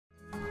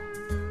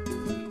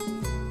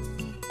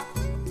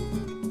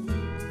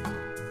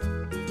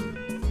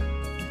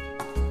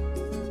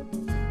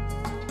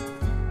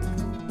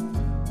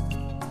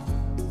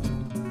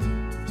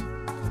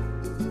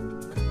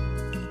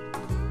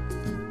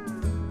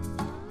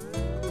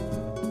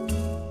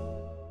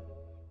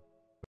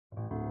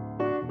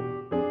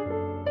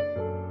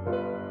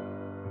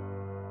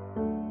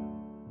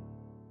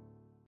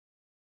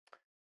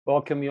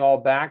welcome you all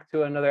back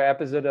to another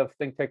episode of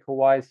Think Tech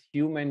Hawaii's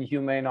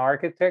Humane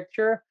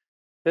Architecture.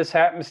 This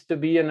happens to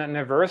be an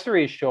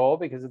anniversary show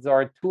because it's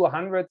our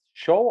 200th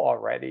show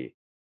already.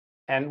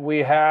 And we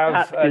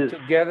have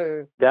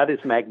together. That is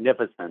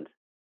magnificent.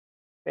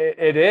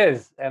 It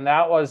is. And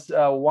that was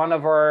one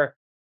of our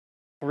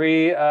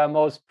three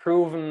most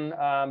proven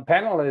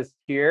panelists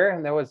here.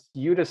 And there was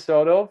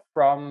DeSoto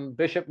from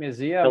Bishop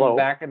Museum. Hello.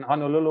 Back in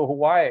Honolulu,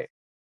 Hawaii.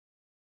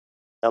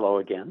 Hello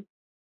again.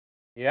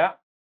 Yeah.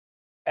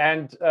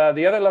 And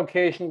the other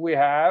location we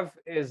have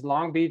is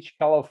Long Beach,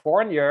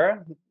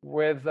 California,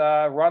 with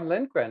Ron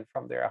Lindgren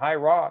from there. Hi,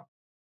 Ron.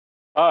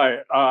 Hi,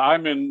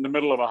 I'm in the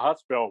middle of a hot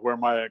spell where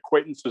my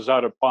acquaintances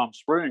out of Palm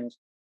Springs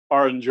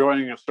are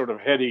enjoying a sort of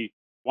heady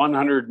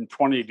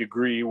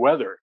 120-degree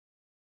weather.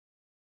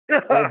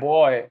 Oh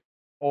boy,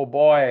 oh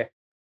boy.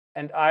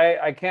 And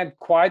I can't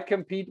quite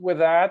compete with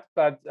that,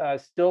 but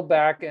still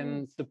back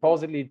in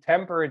supposedly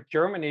temperate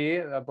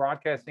Germany,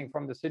 broadcasting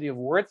from the city of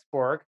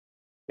Würzburg.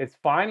 It's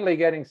finally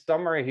getting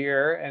summer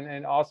here,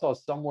 and also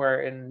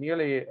somewhere in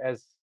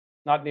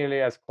not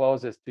nearly as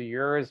close as to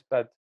yours,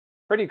 but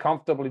pretty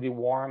comfortably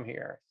warm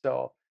here.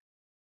 So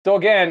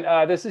again,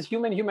 this is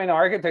Humane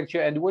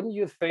Architecture, and wouldn't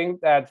you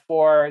think that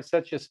for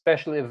such a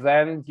special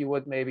event, you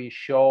would maybe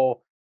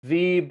show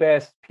the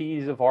best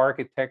piece of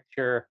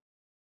architecture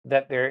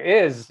that there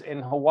is in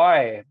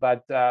Hawaii?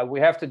 But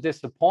we have to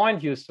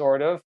disappoint you,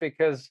 sort of,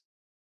 because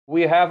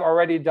we have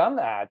already done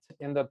that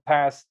in the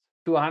past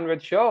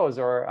 200 shows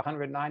or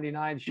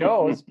 199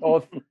 shows,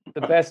 both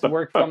the best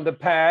work from the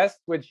past,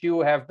 which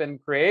you have been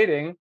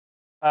creating,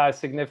 a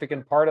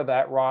significant part of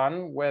that,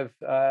 Ron, with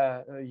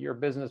your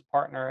business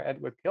partner,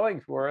 Edward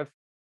Killingsworth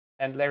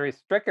and Larry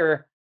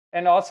Stricker,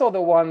 and also the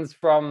ones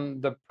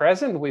from the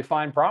present we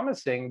find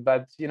promising.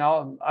 But,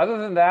 other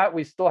than that,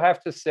 we still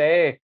have to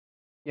say,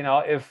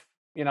 if,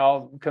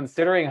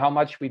 considering how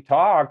much we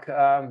talk,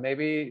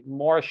 maybe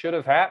more should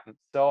have happened.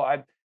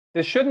 So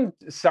this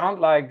shouldn't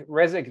sound like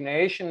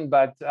resignation,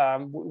 but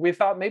we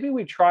thought maybe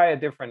we try a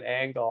different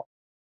angle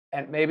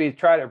and maybe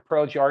try to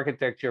approach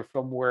architecture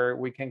from where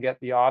we can get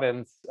the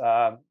audience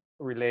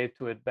relate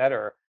to it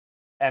better.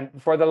 And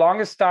for the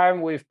longest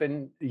time, we've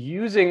been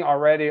using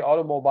already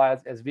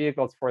automobiles as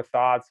vehicles for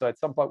thought. So at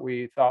some point,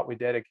 we thought we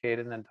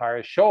dedicated an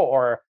entire show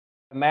or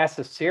a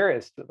massive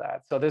series to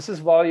that. So this is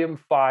volume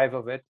 5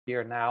 of it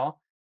here now.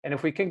 And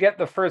if we can get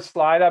the first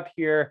slide up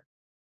here,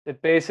 it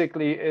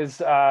basically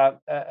is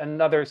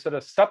another sort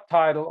of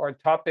subtitle or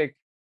topic,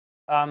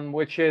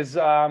 which is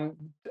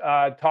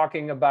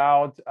talking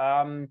about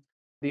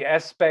the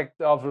aspect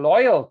of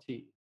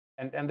loyalty.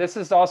 And this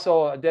is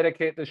also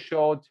dedicate the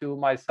show to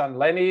my son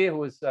Lenny,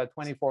 whose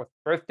 24th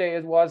birthday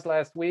it was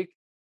last week.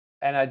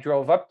 And I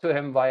drove up to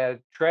him via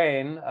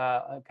train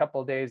a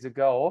couple of days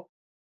ago.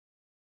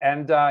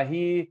 And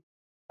he,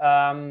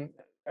 I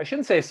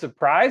shouldn't say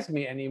surprised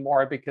me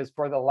anymore, because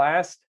for the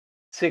last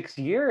 6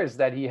 years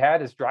that he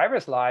had his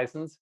driver's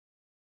license,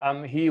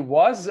 he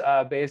was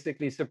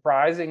basically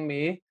surprising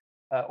me,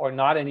 or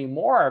not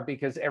anymore,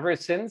 because ever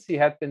since he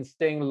had been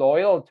staying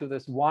loyal to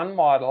this one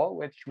model,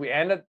 which we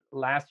ended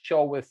last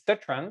show with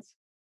Citroens,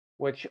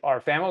 which our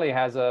family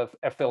has a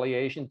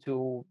affiliation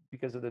to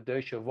because of the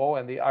Deux Chevaux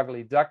and the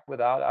Ugly Duck.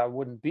 Without, I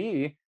wouldn't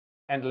be.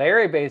 And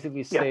Larry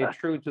basically stayed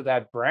true to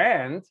that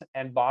brand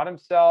and bought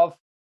himself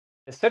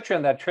a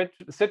Citroen that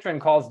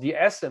Citroen calls the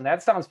S, and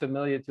that sounds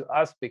familiar to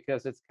us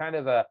because it's kind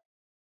of a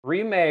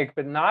remake,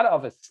 but not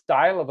of a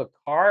style of a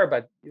car,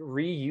 but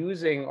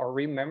reusing or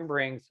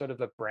remembering sort of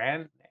a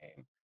brand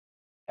name.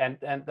 And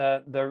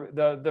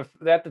the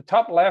at the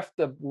top left,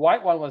 the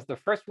white one was the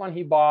first one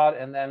he bought,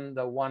 and then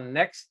the one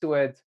next to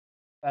it,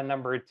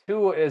 number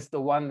 2, is the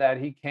one that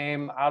he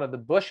came out of the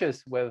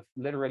bushes with,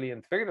 literally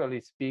and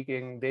figuratively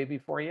speaking, day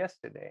before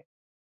yesterday.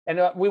 And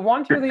we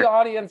want you, the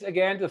audience,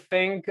 again, to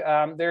think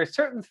there are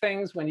certain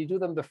things when you do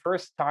them the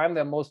first time,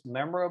 they're most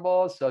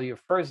memorable. So your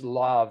first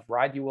love,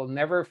 right? You will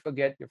never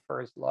forget your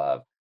first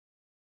love.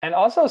 And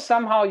also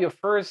somehow your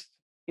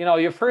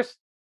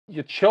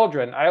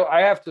children.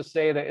 I have to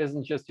say there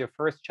isn't just your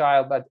first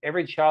child, but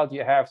every child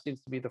you have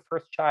seems to be the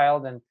first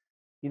child. And,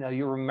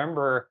 you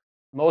remember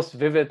most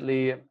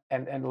vividly.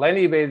 And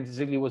Lenny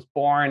basically was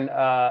born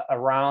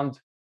around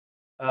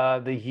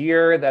the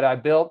year that I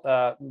built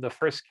the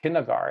first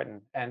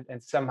kindergarten,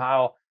 and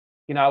somehow,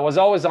 I was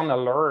always on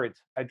alert.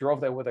 I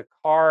drove there with a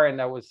car, and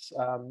I was,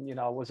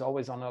 was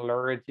always on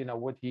alert.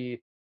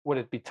 Would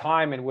it be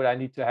time, and would I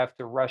need to have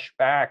to rush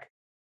back?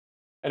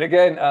 And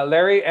again,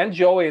 Larry and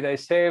Joey, they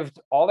saved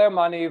all their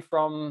money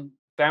from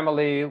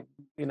family,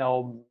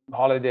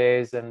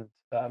 holidays and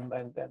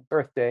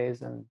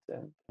birthdays and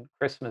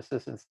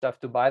Christmases and stuff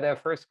to buy their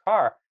first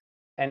car,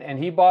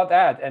 and he bought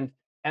that.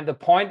 And the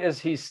point is,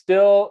 he's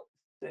still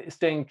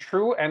staying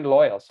true and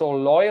loyal. So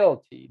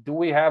loyalty, do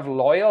we have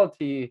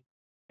loyalty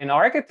in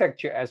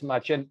architecture as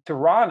much? And to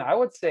Ron, I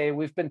would say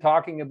we've been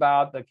talking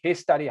about the case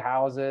study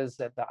houses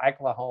at the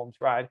Eichler homes,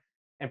 right?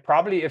 And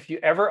probably if you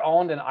ever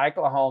owned an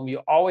Eichler home,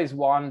 you always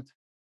want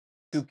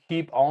to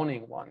keep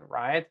owning one,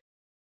 right?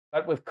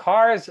 But with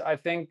cars, I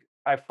think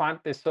I find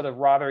this sort of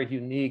rather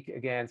unique,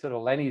 again, sort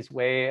of Lenny's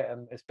way,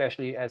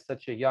 especially as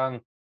such a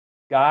young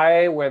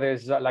guy where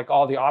there's like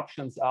all the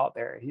options out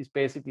there. He's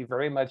basically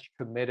very much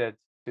committed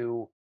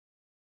to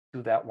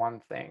that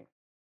one thing.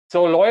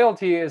 So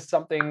loyalty is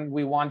something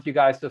we want you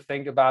guys to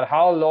think about.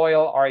 How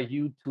loyal are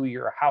you to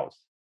your house,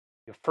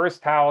 your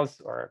first house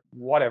or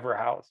whatever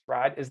house,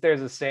 right? Is there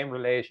the same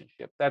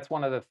relationship? That's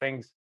one of the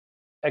things.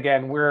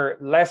 Again, we're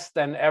less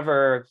than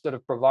ever sort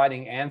of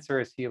providing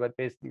answers here, but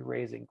basically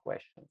raising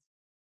questions.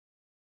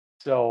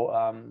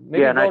 So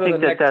maybe Yeah, and go I to the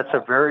think that next that's a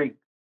slide. very,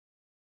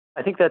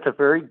 I think that's a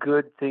very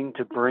good thing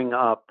to bring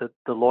up, that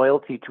the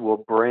loyalty to a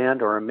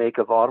brand or a make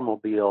of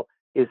automobile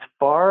is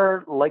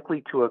far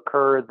likely to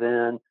occur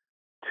than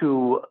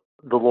to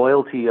the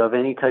loyalty of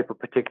any type of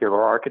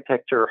particular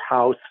architecture,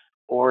 house,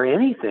 or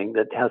anything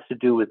that has to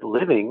do with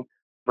living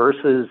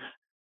versus,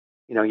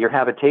 you know, your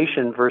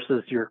habitation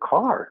versus your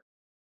car.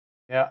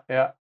 Yeah,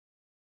 yeah.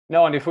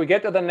 No, and if we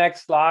get to the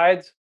next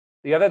slide,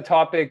 the other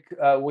topic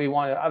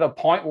other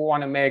point we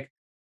want to make,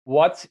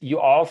 you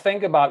all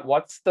think about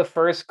what's the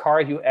first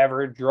car you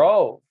ever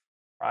drove,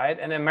 right?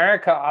 In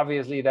America,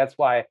 obviously, that's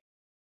why,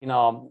 you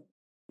know,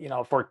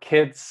 for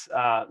kids,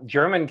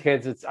 German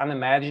kids, it's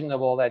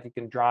unimaginable that you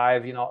can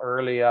drive,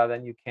 earlier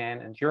than you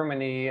can in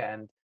Germany,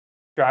 and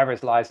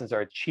driver's licenses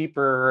are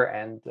cheaper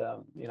and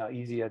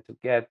easier to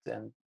get,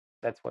 and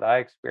that's what I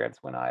experienced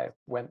when I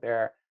went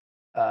there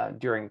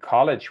during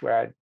college,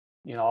 where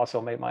I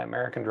also made my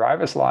American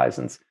driver's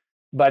license.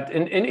 But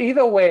in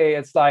either way,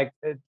 it's like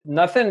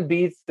nothing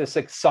beats this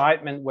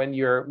excitement when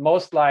you're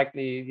most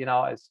likely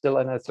still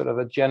in a sort of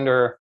a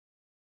gender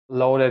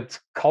loaded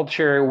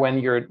culture, when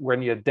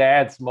your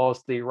dad's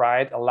mostly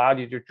right allowed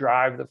you to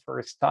drive the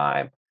first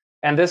time.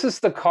 And this is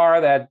the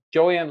car that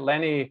Joey and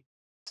Lenny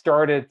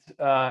started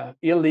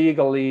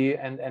illegally,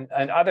 and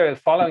other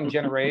following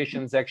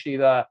generations. Actually,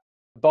 the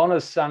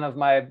bonus son of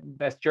my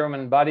best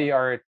German buddy,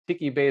 our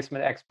tiki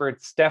basement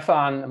expert,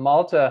 Stefan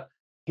Malta,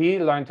 he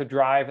learned to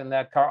drive in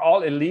that car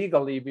all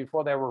illegally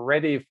before they were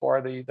ready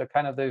for the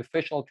kind of the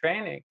official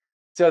training.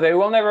 So they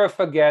will never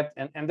forget.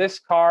 And this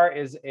car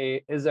is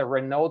a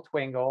Renault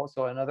Twingo,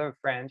 so another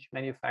French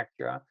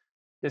manufacturer.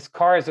 This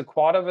car is a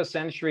quarter of a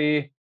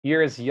century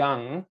years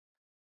young.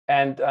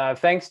 And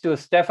thanks to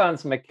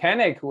Stefan's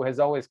mechanic, who has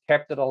always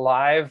kept it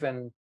alive,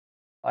 and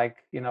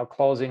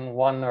closing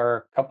one or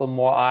a couple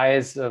more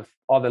eyes of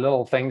all the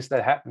little things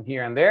that happen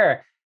here and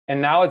there.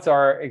 And now it's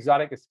our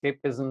exotic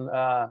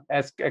escapism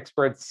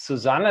expert,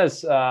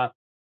 Susanne's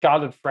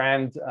childhood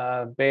friend,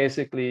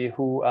 basically,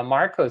 who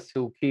Marcus,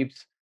 who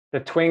keeps the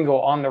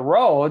Twingo on the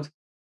road.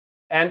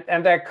 And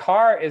that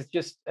car is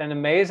just an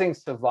amazing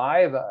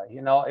survivor.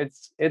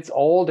 It's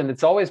old and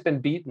it's always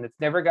been beaten. It's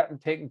never gotten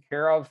taken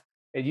care of.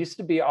 It used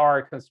to be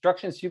our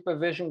construction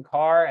supervision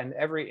car, and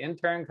every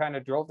intern kind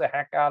of drove the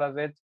heck out of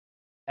it.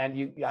 And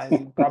you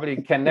probably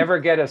can never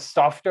get a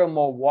softer,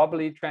 more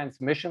wobbly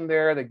transmission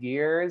there, the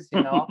gears,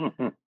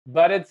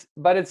 but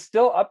it's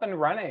still up and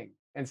running.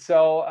 And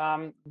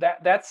so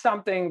that's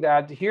something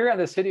that here in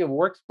the city of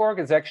Würzburg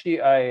is actually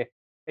a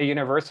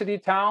university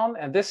town,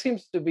 and this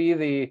seems to be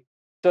the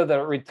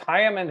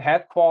retirement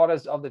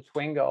headquarters of the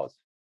Twingos,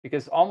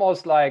 because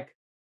almost like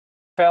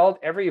felt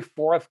every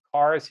fourth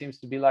car seems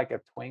to be like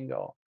a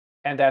Twingo.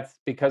 And that's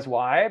because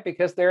why?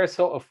 Because they're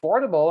so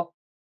affordable,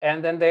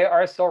 and then they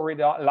are so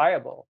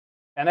reliable.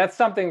 And that's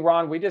something,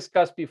 Ron, we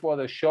discussed before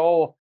the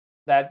show,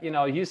 that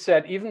you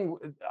said even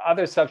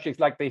other subjects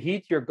like the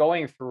heat you're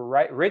going through,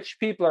 right? Rich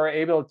people are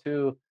able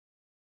to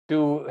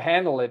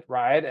handle it,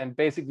 right, and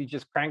basically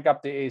just crank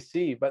up the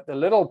AC. But the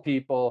little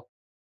people,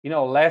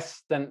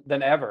 less than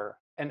ever.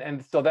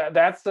 And so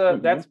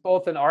that's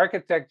both in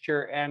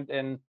architecture and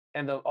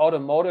in the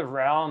automotive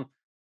realm.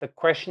 The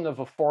question of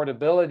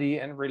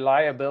affordability and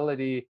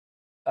reliability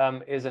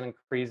is an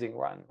increasing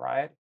one,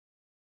 right?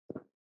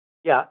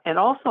 Yeah, and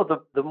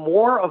also the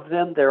more of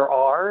them there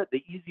are,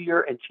 the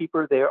easier and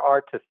cheaper they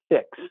are to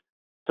fix.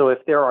 So if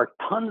there are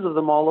tons of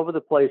them all over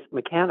the place,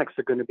 mechanics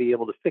are going to be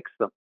able to fix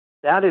them.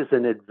 That is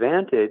an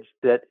advantage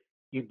that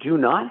you do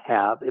not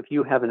have if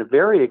you have a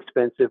very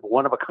expensive,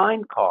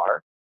 one-of-a-kind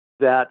car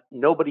that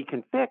nobody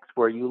can fix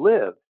where you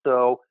live.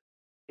 So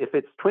if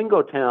it's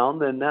Twingo Town,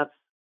 then that's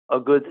a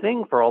good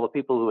thing for all the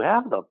people who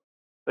have them.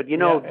 But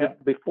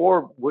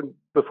before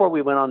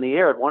we went on the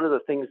air, one of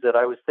the things that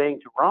I was saying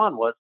to Ron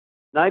was,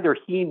 neither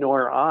he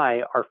nor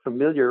I are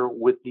familiar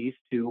with these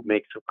two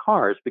makes of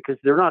cars because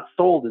they're not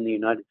sold in the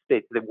United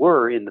States. They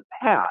were in the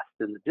past,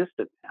 in the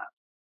distant past,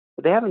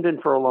 but they haven't been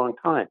for a long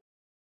time.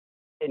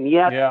 And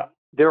yet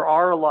there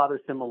are a lot of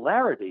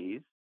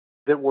similarities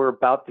that we're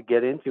about to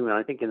get into, and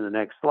I think in the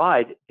next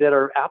slide, that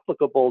are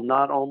applicable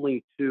not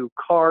only to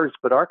cars,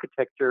 but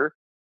architecture,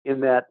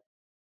 in that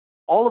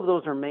all of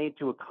those are made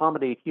to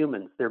accommodate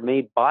humans. They're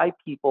made by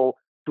people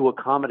to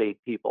accommodate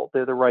people.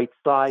 They're the right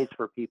size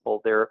for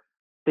people.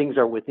 Things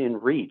are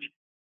within reach.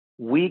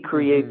 We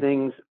create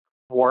things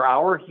for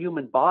our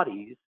human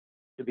bodies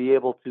to be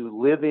able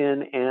to live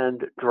in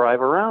and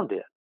drive around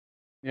in.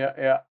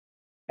 Yeah.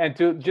 And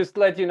to just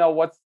let you know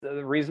what's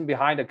the reason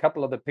behind a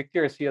couple of the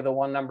pictures here, the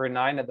one number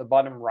 9 at the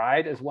bottom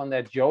right is one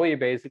that Joey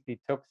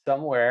basically took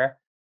somewhere.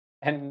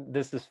 And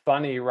this is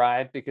funny,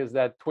 right? Because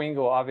that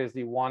Twingo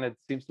obviously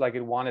seems like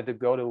it wanted to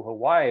go to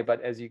Hawaii,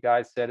 but as you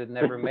guys said, it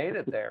never made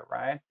it there,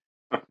 right?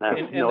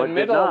 In No, the it did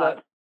middle,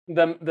 not.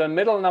 the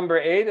middle number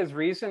 8 is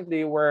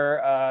recently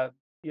where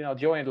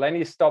Joey and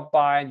Lenny stopped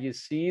by, and you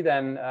see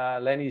then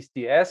Lenny's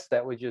DS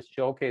that we just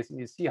showcased, and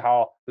you see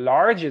how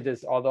large it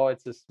is, although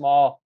it's a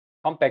small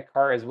compact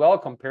car as well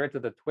compared to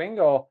the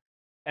Twingo.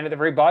 And at the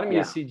very bottom, you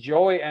Yeah. see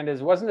Joey, and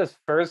it wasn't his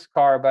first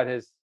car, but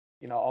his,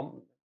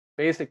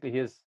 basically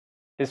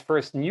his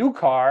first new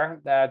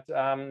car that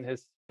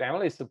his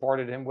family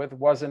supported him with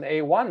was an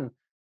A1.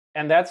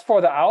 And that's for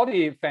the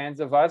Audi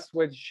fans of us,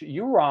 which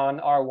you, Ron,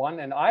 are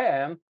one and I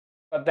am.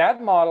 But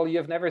that model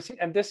you've never seen.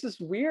 And this is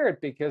weird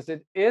because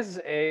it is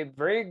a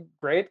very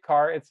great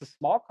car. It's a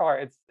small car.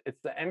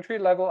 It's the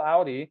entry-level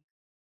Audi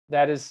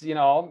that is,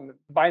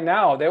 by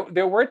now,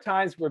 there were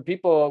times where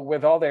people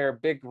with all their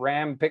big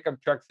Ram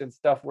pickup trucks and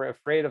stuff were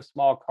afraid of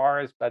small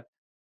cars. But,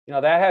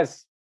 that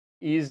has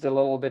eased a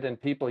little bit, and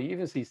people, you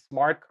even see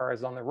smart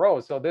cars on the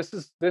road. So this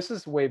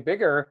is way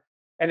bigger,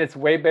 and it's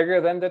way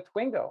bigger than the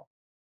Twingo.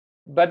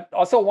 But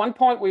also one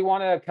point we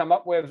want to come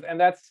up with, and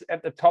that's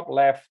at the top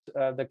left,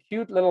 the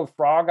cute little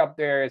frog up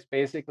there is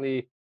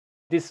basically,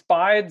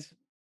 despite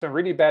some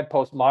really bad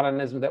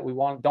postmodernism that we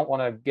don't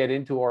want to get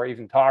into or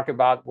even talk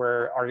about,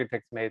 where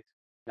architects made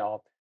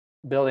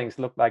buildings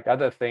look like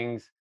other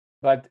things.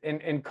 But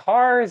in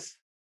cars,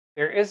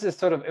 there is this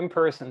sort of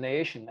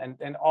impersonation,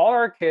 and all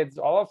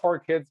of our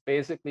kids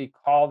basically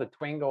call the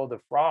Twingo the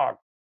frog.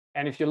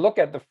 And if you look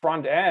at the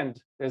front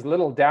end, there's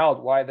little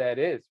doubt why that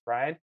is,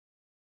 right?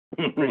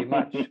 Pretty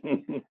much.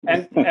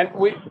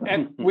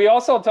 And we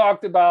also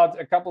talked about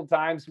a couple of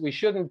times, we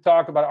shouldn't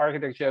talk about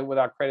architecture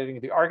without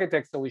crediting the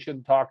architects, so we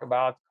shouldn't talk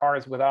about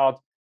cars without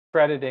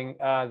crediting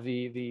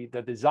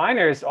the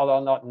designers,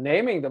 although not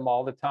naming them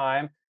all the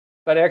time.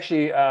 But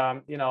actually,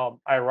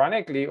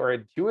 ironically or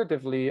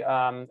intuitively,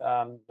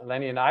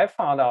 Lenny and I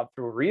found out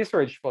through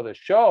research for the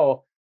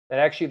show that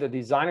actually the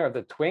designer of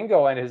the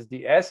Twingo and his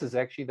DS is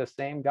actually the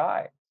same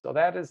guy. So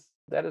that is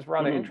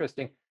rather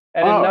interesting.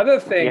 And another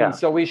thing,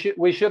 so we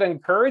should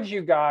encourage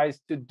you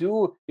guys to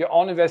do your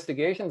own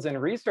investigations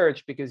and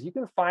research, because you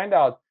can find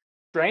out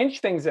strange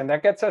things, and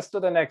that gets us to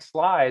the next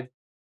slide.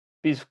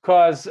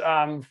 Because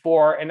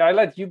and I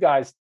let you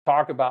guys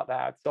talk about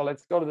that. So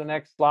let's go to the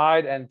next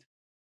slide,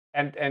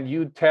 and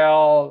you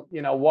tell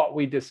what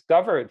we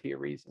discovered here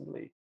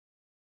recently.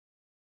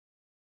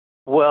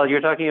 Well, you're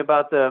talking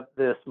about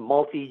this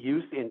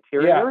multi-use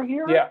interior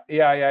here? Yeah.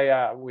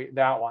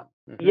 That one.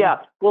 Mm-hmm. Yeah.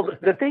 Well,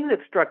 the thing that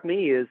struck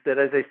me is that,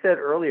 as I said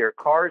earlier,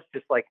 cars,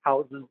 just like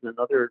houses and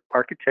other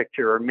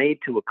architecture, are made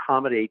to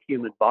accommodate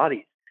human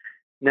bodies.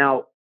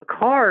 Now, a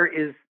car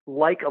is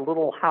like a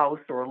little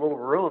house or a little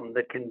room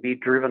that can be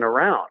driven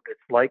around.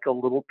 It's like a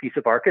little piece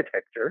of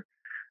architecture.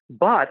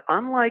 But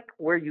unlike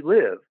where you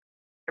live,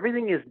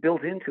 everything is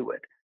built into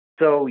it.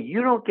 So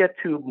you don't get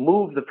to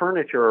move the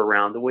furniture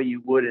around the way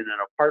you would in an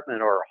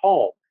apartment or a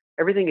home.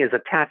 Everything is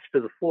attached to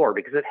the floor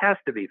because it has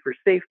to be for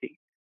safety.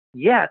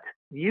 Yet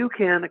you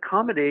can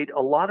accommodate a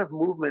lot of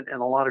movement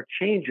and a lot of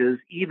changes,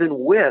 even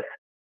with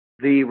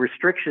the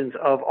restrictions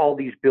of all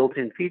these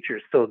built-in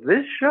features. So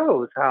this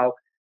shows how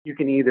you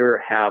can either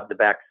have the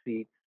back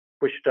seat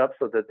pushed up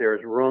so that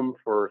there's room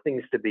for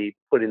things to be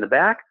put in the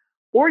back,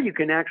 or you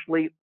can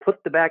actually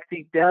put the back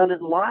seat down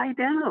and lie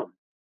down.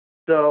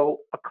 So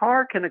a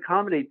car can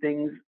accommodate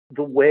things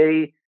the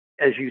way,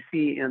 as you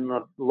see in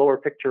the lower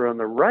picture on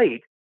the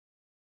right,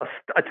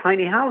 a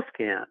tiny house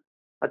can.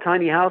 A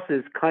tiny house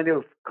is kind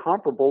of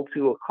comparable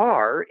to a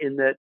car in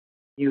that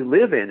you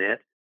live in it,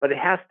 but it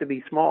has to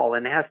be small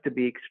and it has to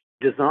be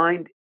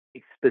designed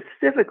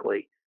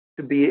specifically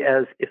to be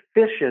as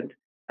efficient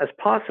as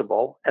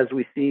possible, as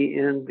we see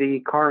in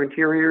the car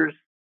interiors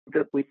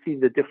that we see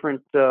the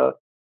different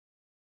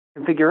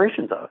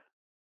configurations of.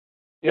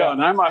 Yeah,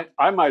 and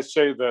I might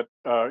say that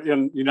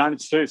in the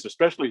United States,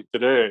 especially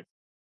today,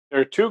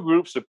 there are two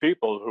groups of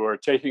people who are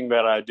taking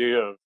that idea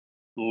of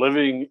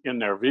living in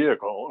their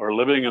vehicle or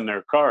living in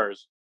their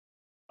cars.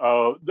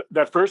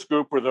 That first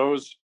group were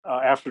those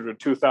after the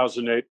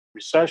 2008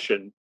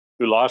 recession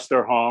who lost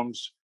their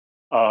homes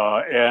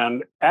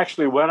and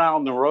actually went out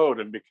on the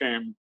road and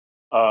became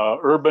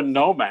urban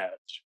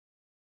nomads.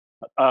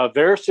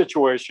 Their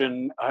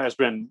situation has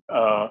been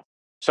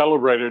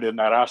celebrated in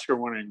that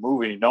Oscar-winning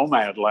movie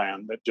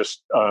Nomadland that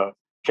just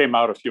came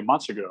out a few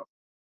months ago.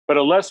 But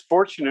a less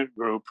fortunate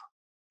group,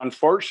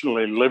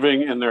 unfortunately,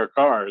 living in their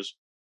cars,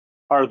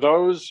 are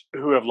those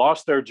who have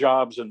lost their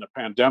jobs in the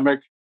pandemic.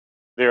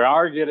 They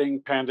are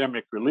getting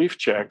pandemic relief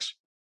checks,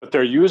 but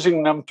they're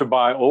using them to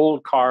buy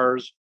old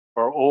cars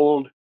or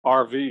old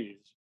RVs.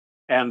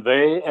 And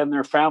they and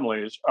their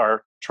families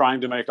are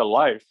trying to make a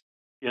life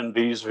in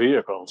these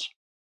vehicles.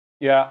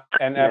 Yeah,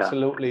 and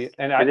absolutely.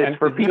 And it's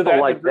for people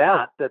like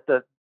that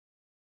the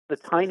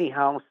tiny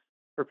house,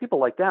 for people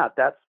like that,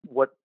 that's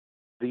what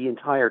the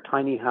entire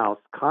tiny house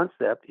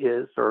concept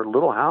is, or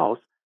little house,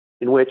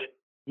 in which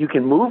you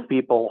can move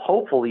people,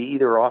 hopefully,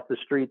 either off the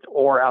streets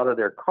or out of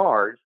their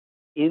cars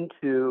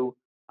into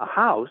a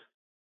house.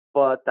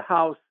 But the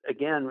house,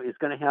 again, is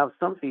going to have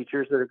some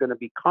features that are going to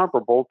be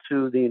comparable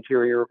to the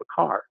interior of a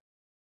car.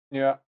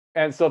 Yeah.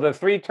 And so the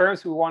three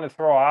terms we want to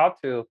throw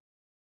out to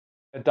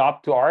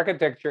adopt to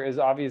architecture is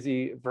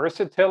obviously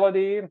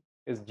versatility,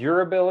 is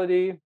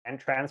durability,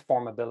 and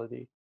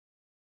transformability.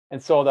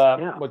 And so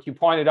what you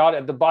pointed out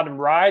at the bottom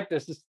right,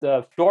 this is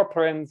the floor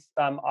prints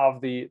of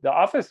the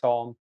office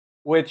home,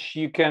 which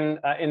you can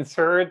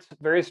insert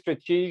very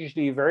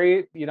strategically,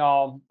 very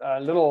little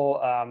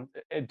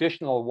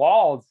additional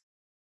walls,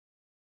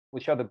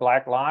 which are the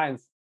black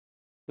lines,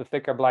 the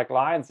thicker black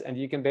lines, and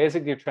you can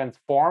basically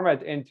transform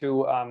it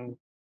into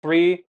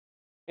three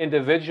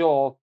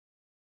individual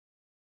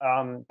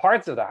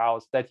parts of the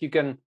house that you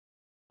can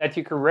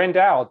rent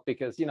out,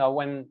 because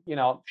when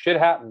shit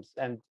happens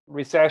and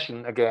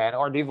recession again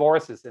or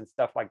divorces and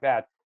stuff like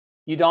that,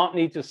 you don't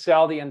need to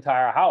sell the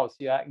entire house.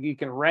 Yeah, you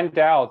can rent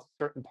out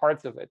certain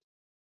parts of it,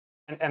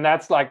 and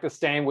that's like the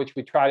same which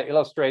we try to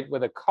illustrate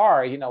with a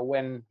car.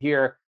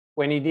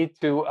 When you need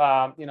to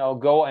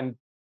go and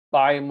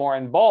buy more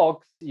in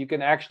bulk, you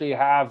can actually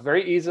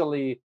very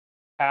easily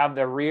have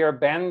the rear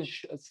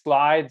bench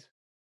slide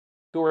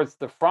towards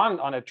the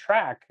front on a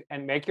track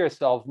and make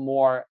yourself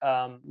more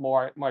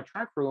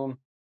trunk room,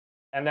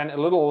 and then a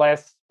little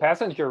less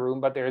passenger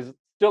room, but there's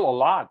still a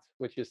lot,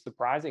 which is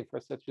surprising for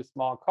such a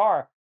small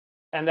car.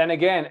 And then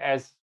again,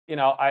 as when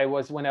I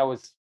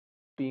was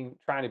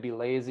trying to be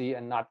lazy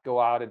and not go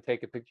out and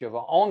take a picture of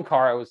our own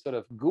car, I was sort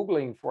of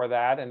Googling for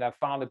that, and I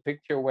found a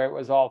picture where it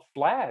was all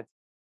flat,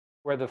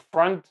 where the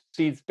front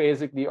seats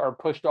basically are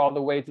pushed all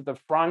the way to the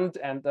front,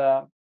 and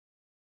the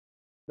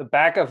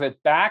back of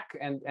it back,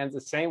 and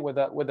the same with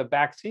the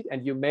back seat,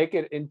 and you make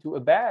it into a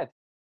bed.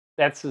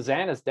 That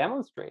Suzanne is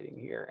demonstrating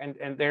here.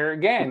 And there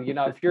again,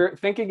 if you're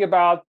thinking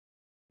about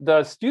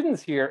the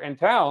students here in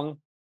town,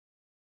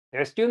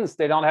 they're students,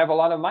 they don't have a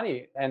lot of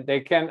money, and they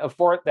can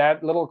afford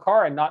that little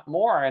car and not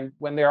more. And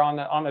when they're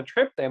on a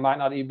trip, they might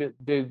not even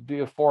be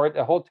afford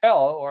a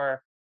hotel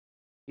or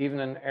even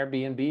an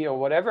Airbnb or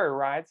whatever,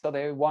 right? So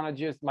they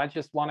might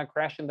just want to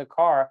crash in the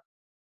car.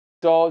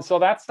 So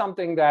that's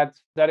something that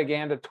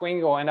again, the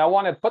Twingo, and I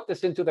want to put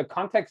this into the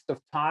context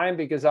of time,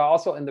 because I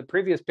also, in the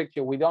previous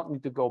picture, we don't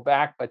need to go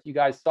back, but you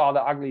guys saw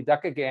the Ugly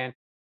Duck again,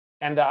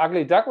 and the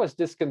Ugly Duck was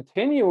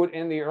discontinued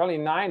in the early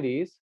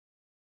 90s,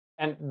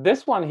 and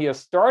this one here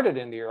started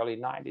in the early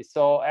 90s.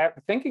 So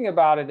thinking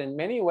about it, in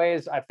many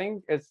ways, I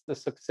think it's the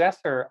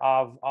successor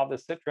of the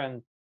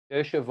Citroën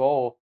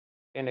DeSoto,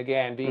 and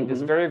again, being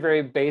this very,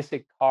 very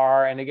basic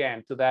car, and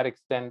again, to that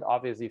extent,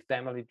 obviously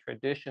family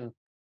tradition.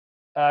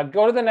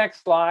 Go to the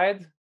next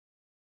slide.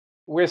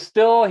 We're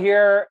still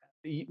here.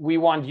 We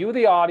want you,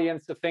 the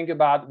audience, to think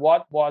about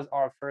what was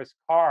our first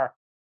car.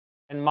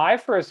 And my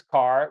first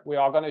car, we're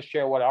all going to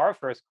share what our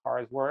first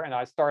cars were, and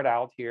I start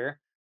out here,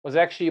 was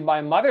actually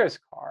my mother's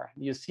car.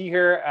 You see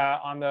here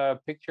on the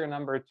picture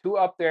number 2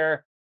 up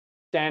there,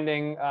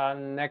 standing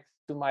next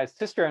to my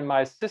sister, and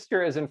my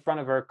sister is in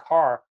front of her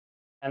car.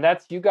 And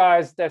that's, you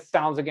guys, that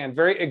sounds, again,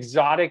 very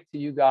exotic to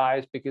you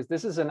guys, because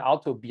this is an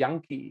Auto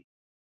Bianchi.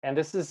 And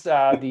this is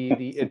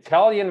the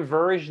Italian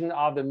version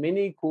of the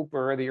Mini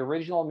Cooper, the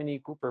original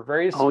Mini Cooper,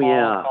 very small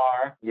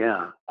car.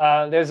 Yeah.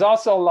 There's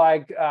also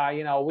like,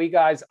 we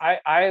guys,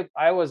 I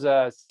was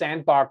a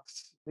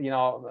sandbox,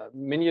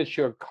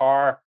 miniature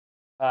car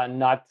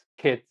nut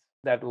kid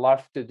that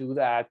loved to do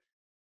that.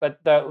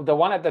 But the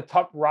one at the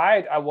top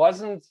right, I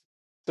wasn't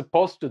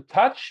supposed to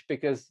touch,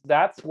 because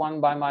that's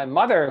one by my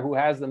mother, who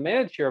has the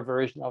miniature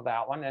version of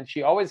that one, and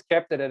she always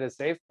kept it at a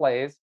safe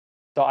place,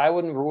 so I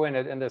wouldn't ruin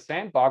it in the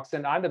sandbox.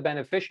 And I'm the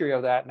beneficiary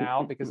of that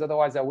now, because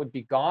otherwise I would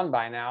be gone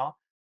by now.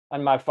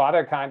 And my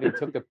father kindly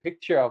took a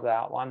picture of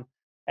that one.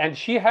 And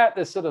she had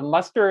this sort of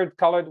mustard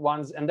colored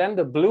ones, and then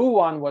the blue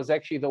one was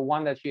actually the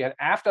one that she had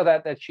after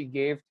that she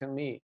gave to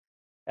me.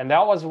 And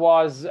that was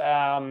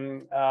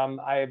Ron,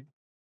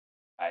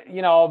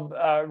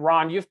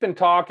 you've been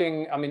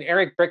talking. I mean,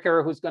 Eric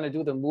Bricker, who's going to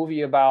do the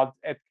movie about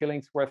Ed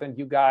Killingsworth, and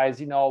you guys,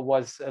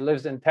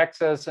 lives in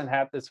Texas and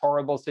had this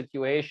horrible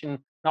situation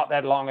not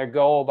that long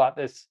ago about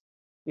this,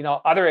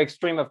 other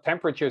extreme of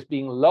temperatures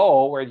being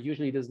low, where it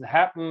usually doesn't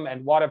happen,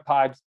 and water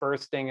pipes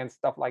bursting and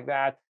stuff like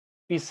that.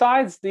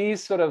 Besides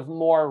these sort of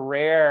more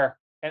rare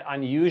and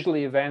unusual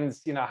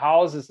events,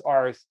 houses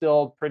are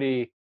still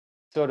pretty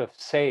sort of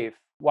safe,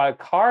 while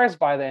cars,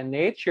 by their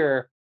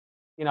nature,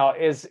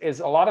 is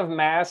a lot of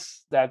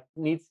mass that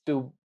needs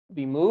to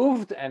be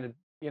moved, and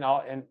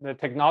and the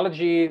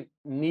technology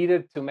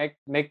needed to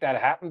make that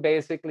happen,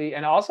 basically.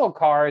 And also,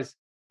 cars,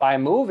 by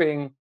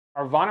moving,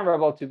 are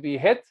vulnerable to be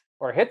hit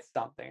or hit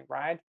something,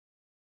 right?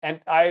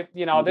 And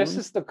this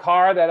is the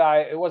car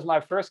that it was my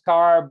first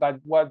car,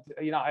 but what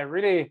I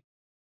really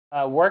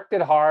worked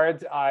it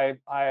hard. I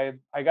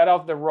got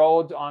off the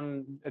road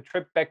on a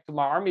trip back to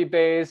my army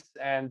base,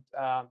 and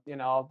got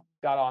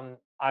on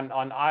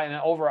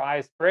an over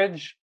ice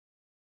bridge,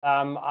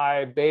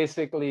 I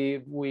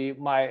basically,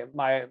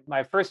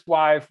 my first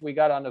wife, we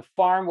got on the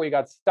farm, we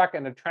got stuck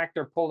and the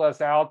tractor pulled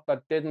us out,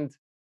 but didn't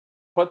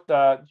put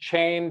the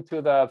chain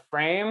to the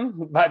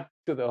frame, but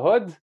to the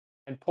hood,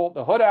 and pulled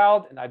the hood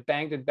out, and I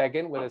banged it back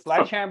in with a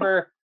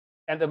sledgehammer.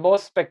 And the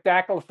most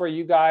spectacle for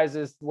you guys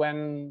is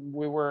when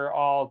we were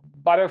all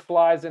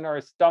butterflies in our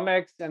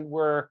stomachs and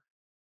we're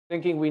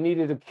thinking we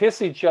needed to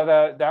kiss each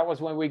other. That was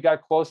when we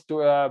got close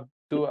to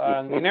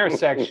an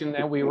intersection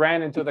and we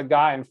ran into the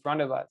guy in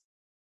front of us.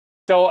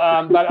 So,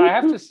 but I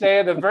have to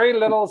say, the very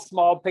little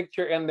small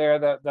picture in there,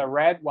 the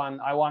red one,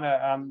 I want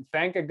to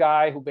thank a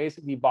guy who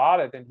basically bought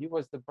it, and he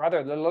was the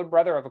little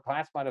brother of a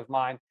classmate of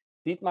mine,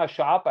 Dietmar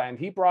Schaper, and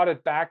he brought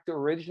it back to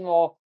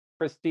original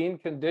pristine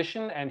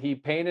condition, and he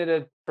painted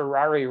it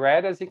Ferrari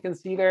red, as you can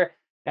see there.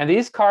 And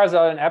these cars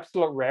are an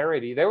absolute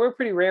rarity. They were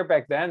pretty rare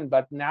back then,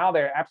 but now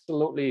they're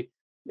absolutely.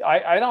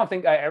 I don't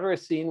think I ever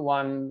seen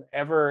one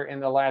ever in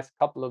the last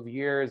couple of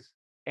years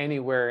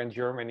anywhere in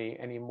Germany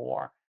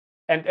anymore.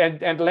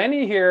 And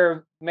Lenny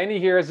here many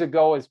years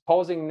ago is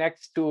posing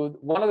next to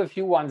one of the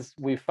few ones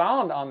we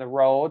found on the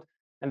road,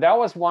 and that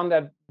was one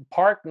that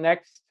parked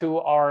next to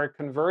our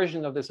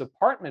conversion of this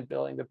apartment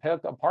building, the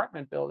Pilk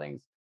apartment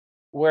buildings,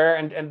 where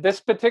and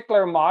this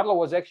particular model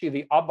was actually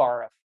the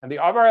Abarth. And the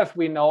Abarth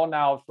we know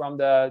now from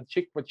the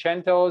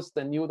Cinquecentos,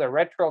 the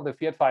retro, the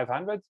Fiat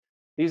 500s.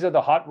 These are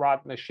the hot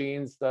rod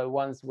machines, the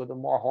ones with the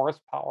more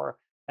horsepower.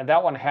 And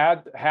that one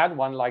had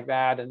one like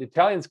that. And the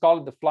Italians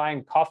called it the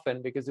flying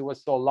coffin because it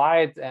was so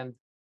light and,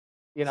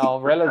 you know,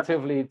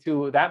 relatively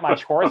to that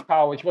much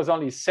horsepower, which was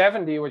only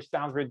 70, which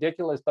sounds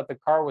ridiculous, but the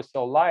car was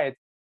so light.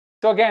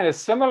 So again, a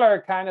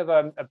similar kind of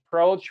an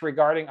approach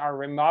regarding our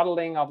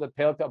remodeling of the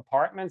Pilke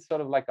apartments,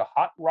 sort of like a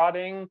hot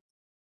rodding,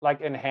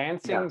 like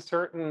enhancing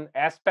certain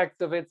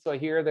aspects of it. So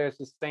here there's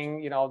this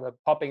thing, you know, the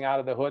popping out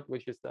of the hood,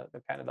 which is the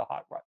kind of the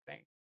hot rod thing.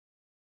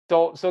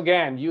 So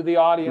again, you, the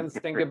audience,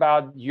 think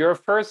about your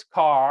first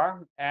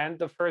car and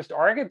the first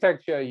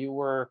architecture you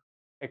were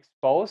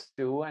exposed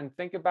to, and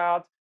think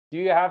about, do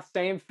you have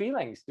same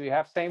feelings? Do you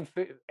have same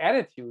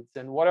attitudes?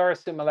 And what are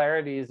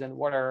similarities and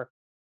what are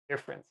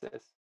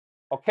differences?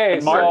 Okay,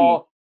 and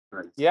Martin,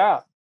 so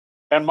yeah.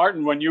 And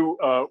Martin, when you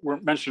were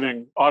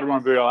mentioning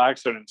automobile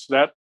accidents,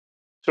 that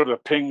sort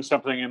of pinged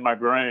something in my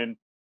brain,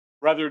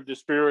 rather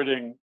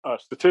dispiriting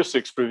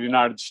statistics for the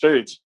United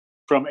States.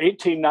 From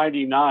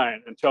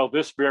 1899 until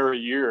this very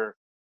year,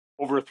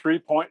 over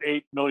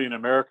 3.8 million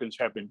Americans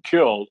have been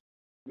killed,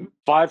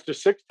 5 to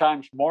 6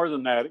 times more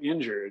than that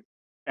injured.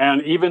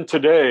 And even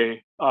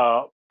today,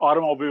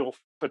 automobile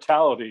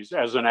fatalities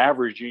as an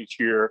average each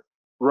year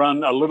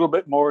run a little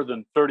bit more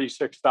than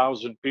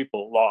 36,000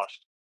 people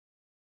lost.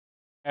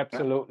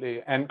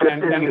 Absolutely. And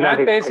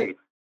that basically,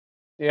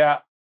 yeah.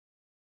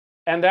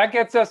 And that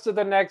gets us to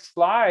the next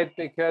slide,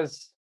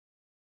 because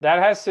that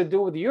has to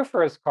do with your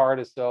first car,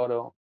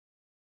 DeSoto.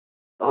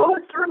 Oh,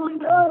 it certainly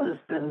does.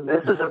 And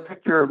this is a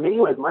picture of me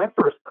with my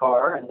first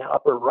car in the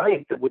upper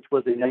right, which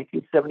was a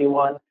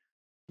 1971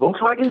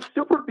 Volkswagen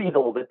Super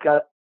Beetle that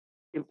got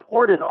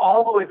imported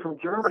all the way from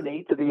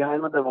Germany to the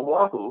island of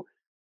Oahu.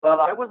 But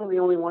I wasn't the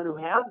only one who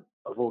had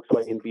a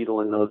Volkswagen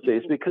Beetle in those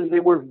days, because they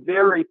were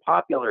very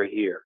popular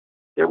here.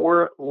 There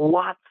were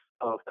lots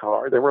of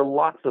cars. There were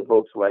lots of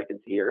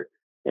Volkswagens here.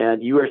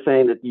 And you were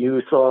saying that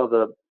you saw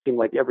seemed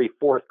like every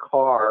fourth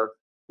car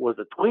was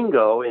a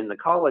Twingo in the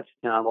college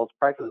town. Well,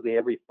 practically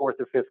every fourth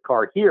or fifth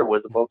car here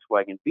was a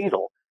Volkswagen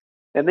Beetle.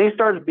 And they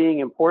started being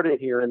imported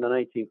here in the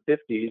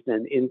 1950s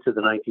and into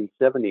the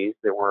 1970s.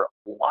 There were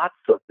lots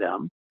of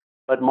them.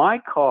 But my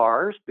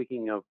car,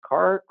 speaking of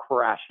car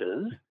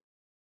crashes,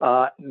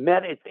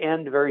 met its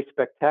end very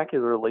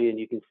spectacularly. And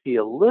you can see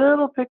a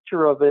little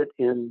picture of it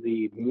in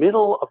the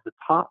middle of the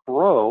top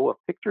row of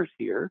pictures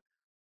here,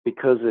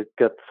 because it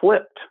got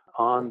flipped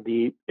on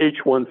the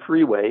H1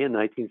 freeway in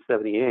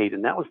 1978.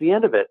 And that was the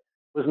end of it.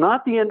 It was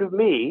not the end of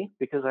me,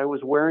 because I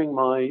was wearing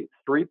my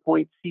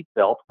 3-point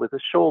seatbelt with a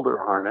shoulder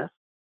harness.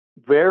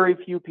 Very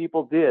few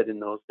people did in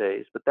those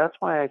days, but that's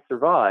why I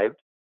survived.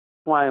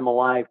 That's why I'm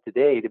alive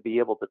today, to be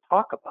able to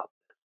talk about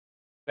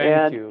this.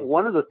 Thank you.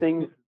 One of the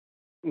things,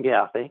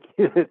 yeah, thank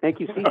you. Thank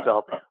you,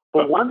 seatbelt.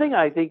 But one thing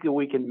I think that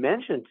we can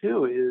mention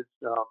too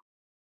is,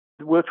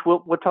 which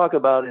we'll talk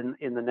about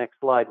in the next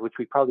slide, which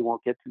we probably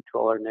won't get to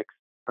till our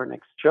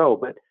next show.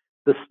 But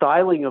the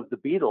styling of the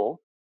Beetle,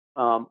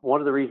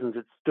 one of the reasons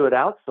it stood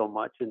out so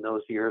much in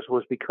those years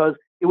was because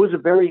it was a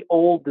very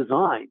old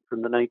design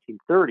from the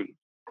 1930s.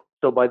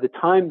 So by the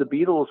time the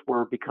Beetles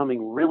were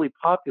becoming really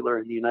popular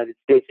in the United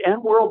States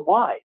and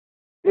worldwide,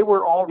 they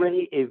were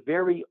already a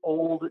very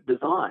old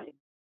design.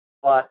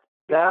 But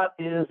that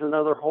is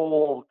another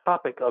whole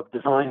topic of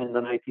design in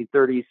the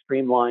 1930s,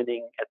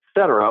 streamlining,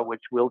 etc.,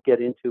 which we'll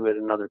get into at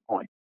another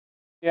point.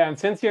 Yeah, and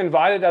since you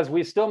invited us,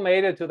 we still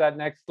made it to that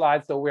next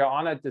slide, so we're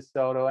on it,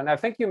 DeSoto. And I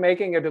think you're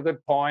making it a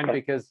good point,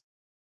 because,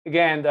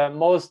 again, the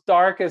most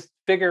darkest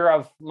figure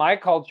of my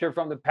culture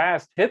from the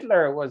past,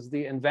 Hitler, was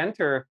the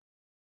inventor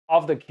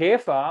of the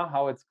Käfer,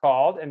 how it's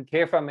called, and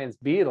Käfer means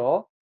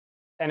beetle.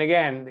 and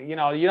again, you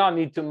know, you don't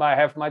need to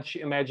have much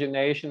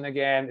imagination.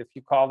 Again, if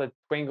you call it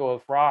Twingo a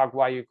frog,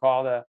 why you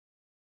call the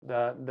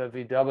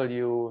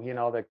VW, you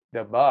know,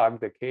 the bug,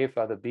 the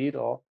Käfer, the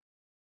beetle.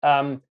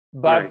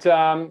 But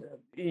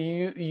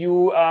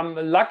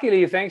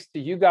luckily, thanks to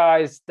you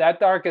guys, that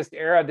darkest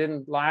era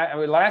didn't last.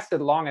 It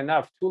lasted long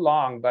enough, too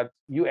long, but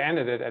you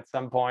ended it at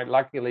some point,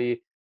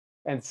 luckily.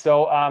 And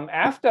so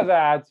after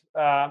that,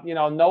 you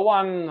know, no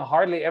one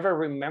hardly ever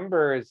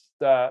remembers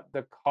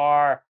the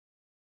car,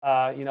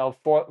 you know,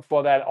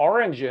 for that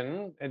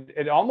origin.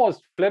 It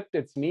almost flipped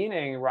its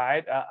meaning,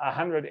 right?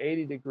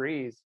 180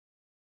 degrees.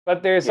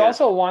 But there's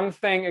also one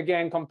thing,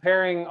 again,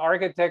 comparing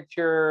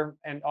architecture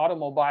and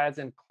automobiles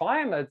and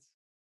climates.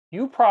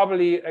 You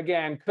probably,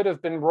 again, could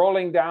have been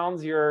rolling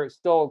down your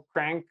still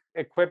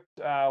crank-equipped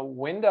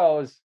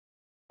windows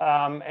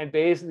and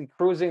basically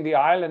cruising the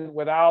island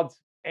without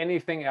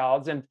anything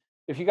else. And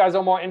if you guys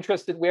are more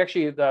interested, we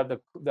actually, the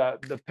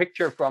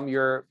picture from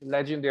your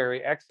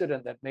legendary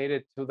accident that made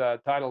it to the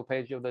title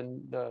page of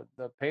the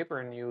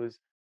paper news,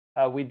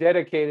 we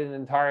dedicated an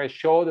entire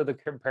show to the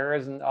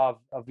comparison of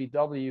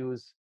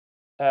VWs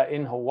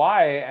in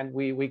Hawaii, and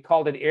we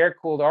called it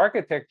air-cooled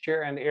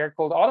architecture and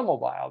air-cooled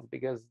automobiles,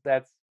 because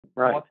that's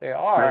what they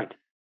are. Right.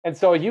 And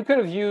so you could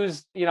have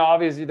used, you know,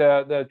 obviously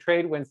the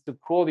trade winds to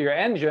cool your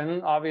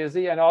engine,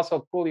 obviously, and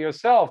also cool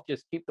yourself.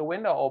 Just keep the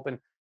window open.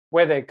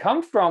 Where they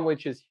come from,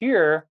 which is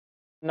here,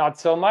 not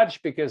so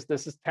much, because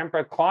this is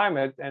temperate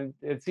climate, and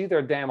it's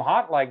either damn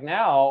hot like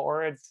now,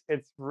 or it's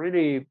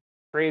really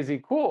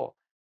crazy cool.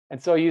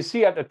 And so you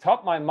see at the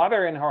top my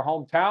mother in her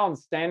hometown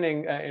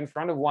standing in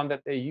front of one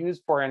that they use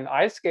for an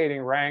ice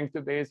skating rink to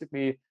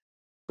basically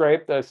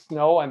scrape the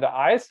snow and the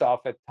ice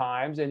off at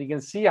times. And you can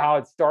see how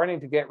it's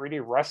starting to get really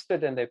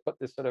rusted, and they put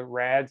this sort of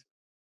rad,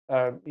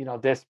 you know,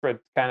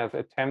 desperate kind of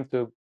attempt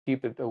to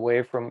keep it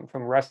away from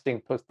rusting,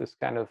 put this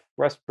kind of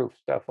rust-proof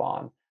stuff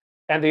on.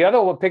 And the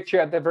other picture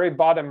at the very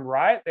bottom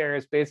right there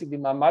is basically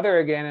my mother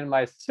again and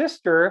my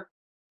sister,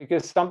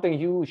 because something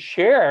you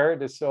share,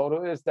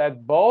 DeSoto, is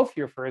that both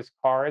your first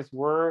cars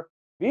were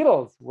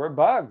beetles, were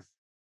bugs.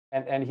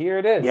 And here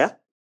it is. Yeah.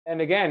 And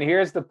again,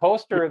 here's the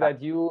poster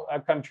that you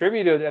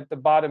contributed at the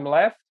bottom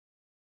left,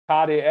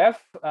 KDF.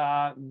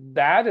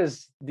 That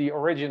is the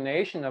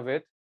origination of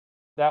it,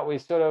 that we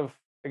sort of,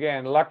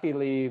 again,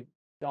 luckily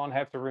don't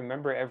have to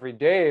remember every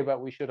day, but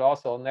we should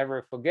also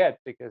never forget,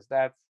 because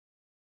that's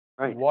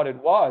what it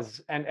was.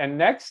 And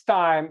next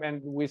time,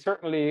 and we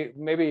certainly,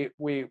 maybe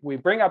we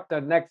bring up the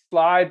next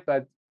slide,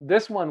 but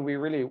this one we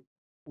really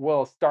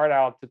will start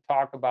out to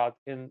talk about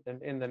in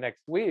the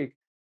next week,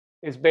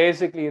 is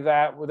basically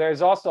that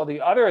there's also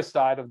the other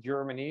side of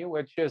Germany,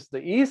 which is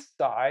the east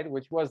side,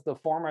 which was the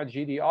former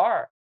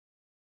GDR.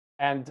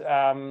 And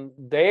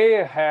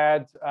they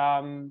had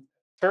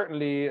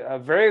certainly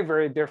very,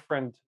 very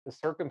different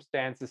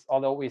circumstances,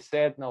 although we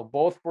said, no,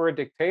 both were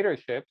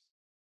dictatorships.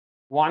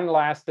 One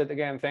lasted,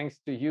 again, thanks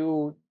to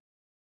you,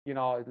 you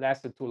know, it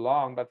lasted too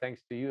long, but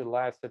thanks to you, it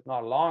lasted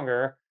not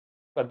longer.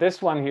 But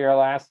this one here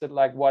lasted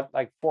like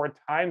 4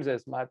 times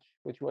as much,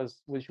 which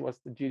was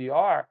the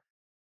GDR.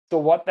 So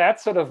what that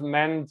sort of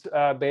meant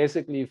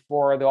basically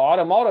for the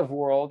automotive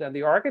world and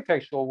the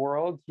architectural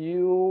world,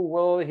 you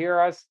will hear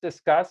us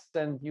discuss,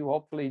 and you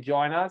hopefully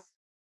join us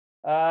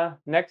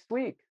next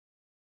week.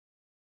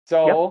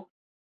 So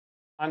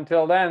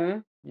until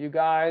then, you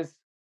guys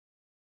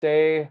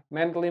stay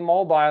mentally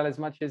mobile as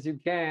much as you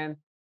can.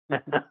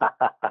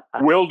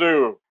 Will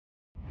do.